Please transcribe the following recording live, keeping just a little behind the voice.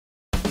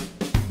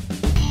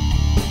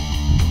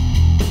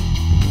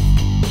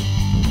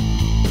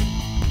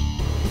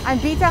I'm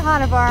Bita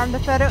Honarvar. I'm the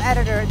photo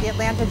editor at the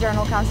Atlanta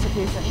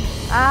Journal-Constitution.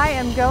 I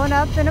am going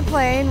up in a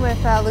plane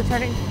with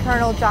Lieutenant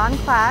Colonel John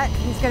Klatt.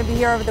 He's going to be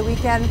here over the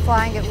weekend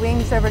flying at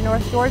wings over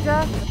North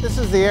Georgia. This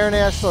is the Air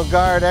National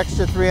Guard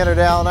Extra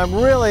 300L, and I'm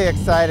really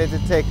excited to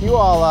take you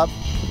all up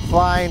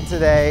flying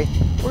today.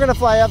 We're going to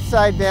fly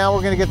upside down.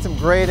 We're going to get some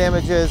great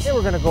images. We're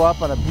going to go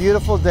up on a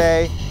beautiful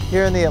day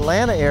here in the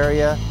Atlanta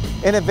area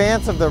in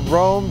advance of the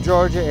Rome,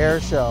 Georgia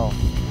Air Show.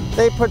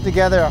 They put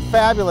together a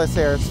fabulous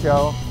air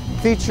show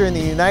featuring the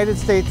United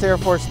States Air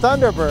Force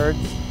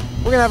Thunderbirds.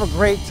 We're going to have a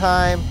great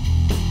time.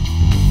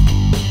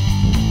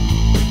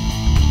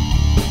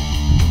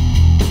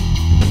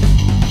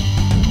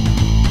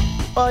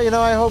 Well, you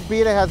know, I hope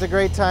Bita has a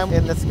great time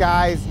in the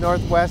skies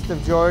northwest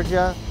of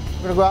Georgia.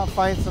 We're going to go out and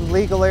find some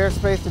legal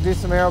airspace to do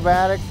some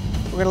aerobatics.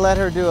 We're going to let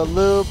her do a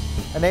loop,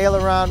 an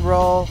aileron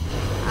roll.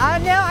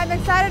 No, I'm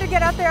excited to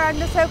get up there. I'm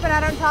just hoping I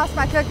don't toss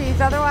my cookies.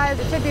 Otherwise,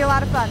 it should be a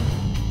lot of fun.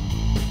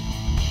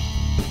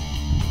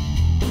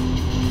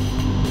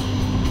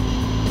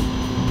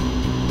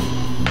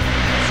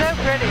 So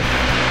pretty.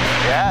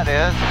 Yeah, it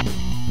is.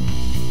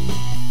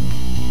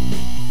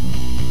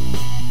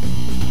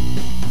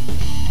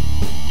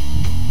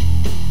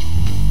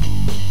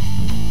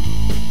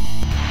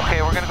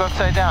 Okay, we're gonna go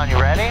upside down. You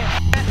ready?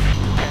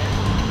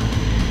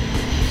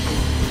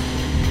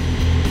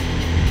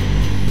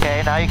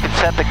 Okay, now you can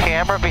set the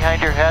camera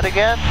behind your head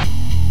again.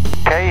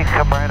 Okay, you can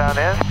come right on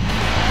in.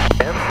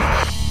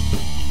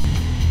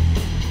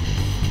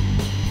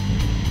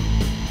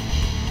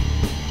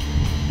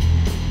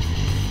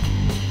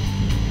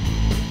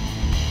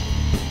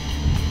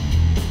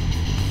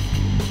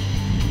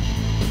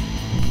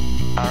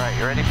 All right,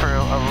 you ready for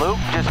a loop?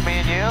 Just me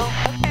and you?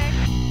 Okay.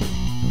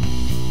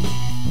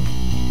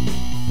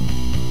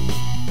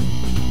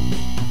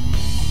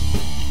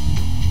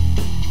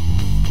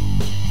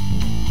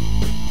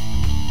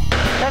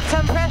 That's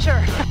some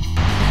pressure.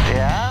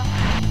 Yeah?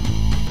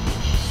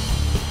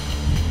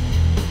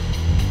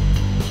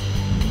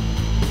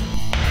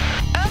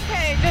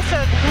 Okay, just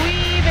a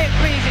wee bit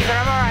crazy, but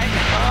I'm all right.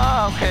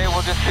 Oh, okay,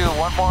 we'll just do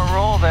one more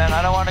roll then.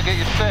 I don't want to get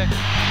you sick.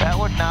 That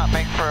would not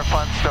make for a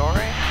fun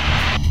story.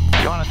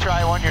 You want to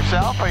try one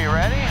yourself? Are you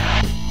ready?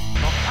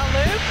 A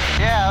loop?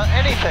 Yeah,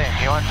 anything.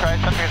 You want to try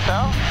something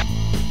yourself?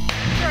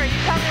 Sure, you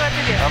tell me what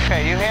to do.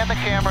 Okay, you hand the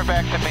camera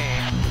back to me.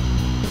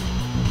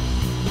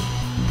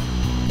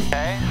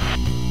 Okay?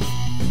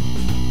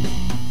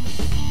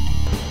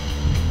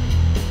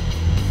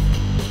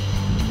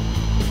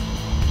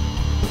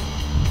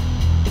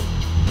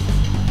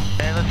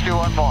 Okay, let's do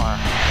one more.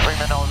 Bring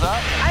the nose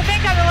up. I think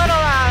I'm a little,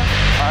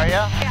 Are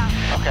you?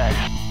 yeah.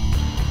 Okay.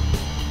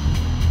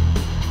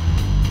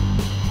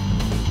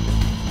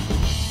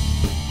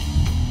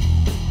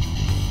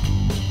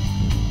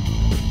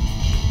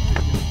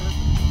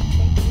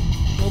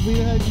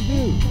 Bita, how'd you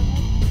do?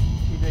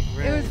 You did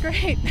great. It was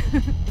great.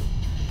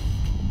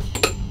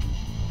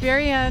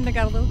 Very end, I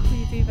got a little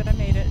queasy, but I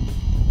made it.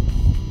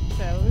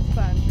 So it was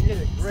fun. We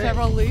did great.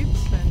 several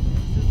loops and